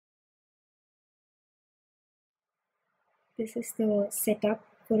This is the setup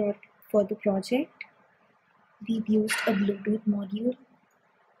for the project. We've used a Bluetooth module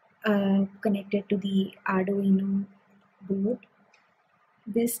connected to the Arduino board.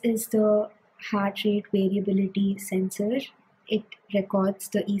 This is the heart rate variability sensor. It records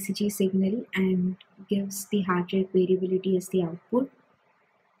the ECG signal and gives the heart rate variability as the output.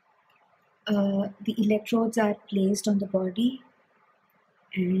 The electrodes are placed on the body,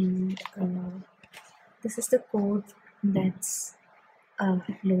 and this is the code that's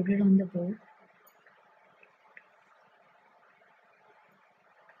loaded on the board.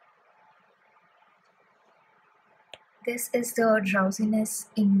 This is the drowsiness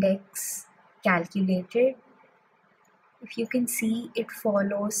index calculated. If you can see, it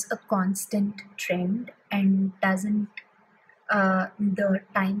follows a constant trend and the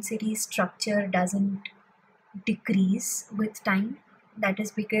time series structure doesn't decrease with time. That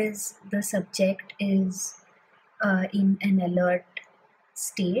is because the subject is in an alert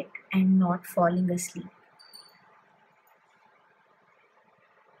state and not falling asleep.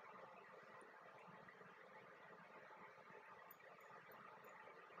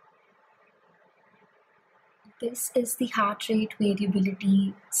 This is the heart rate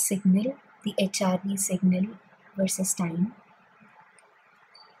variability signal, the HRV signal versus time.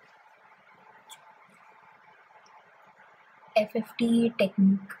 FFT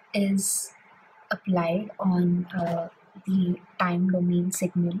technique is applied on the time domain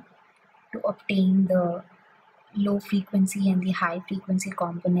signal to obtain the low frequency and the high frequency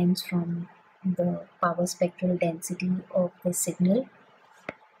components from the power spectral density of the signal.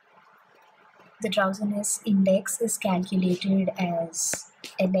 The drowsiness index is calculated as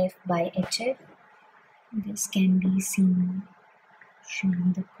LF by HF. This can be seen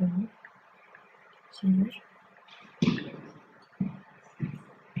from the code here.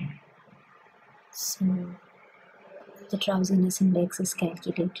 So the drowsiness index is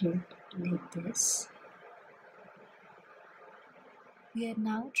calculated like this. We are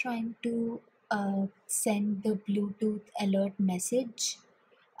now trying to send the Bluetooth alert message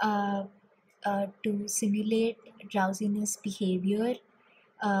to simulate drowsiness behavior.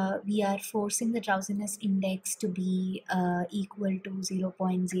 We are forcing the drowsiness index to be equal to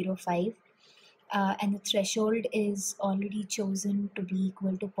 0.05, and the threshold is already chosen to be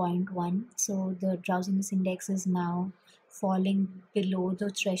equal to 0.1. So the drowsiness index is now falling below the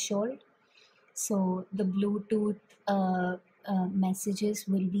threshold. So the Bluetooth messages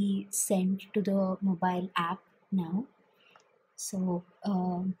will be sent to the mobile app now. So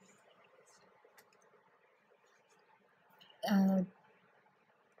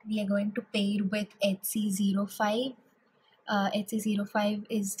we are going to pair with HC05. HC05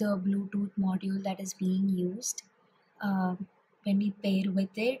 is the Bluetooth module that is being used. When we pair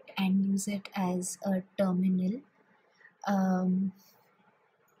with it and use it as a terminal,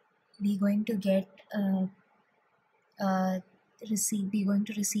 we're going to get receive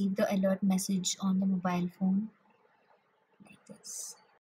the alert message on the mobile phone like this.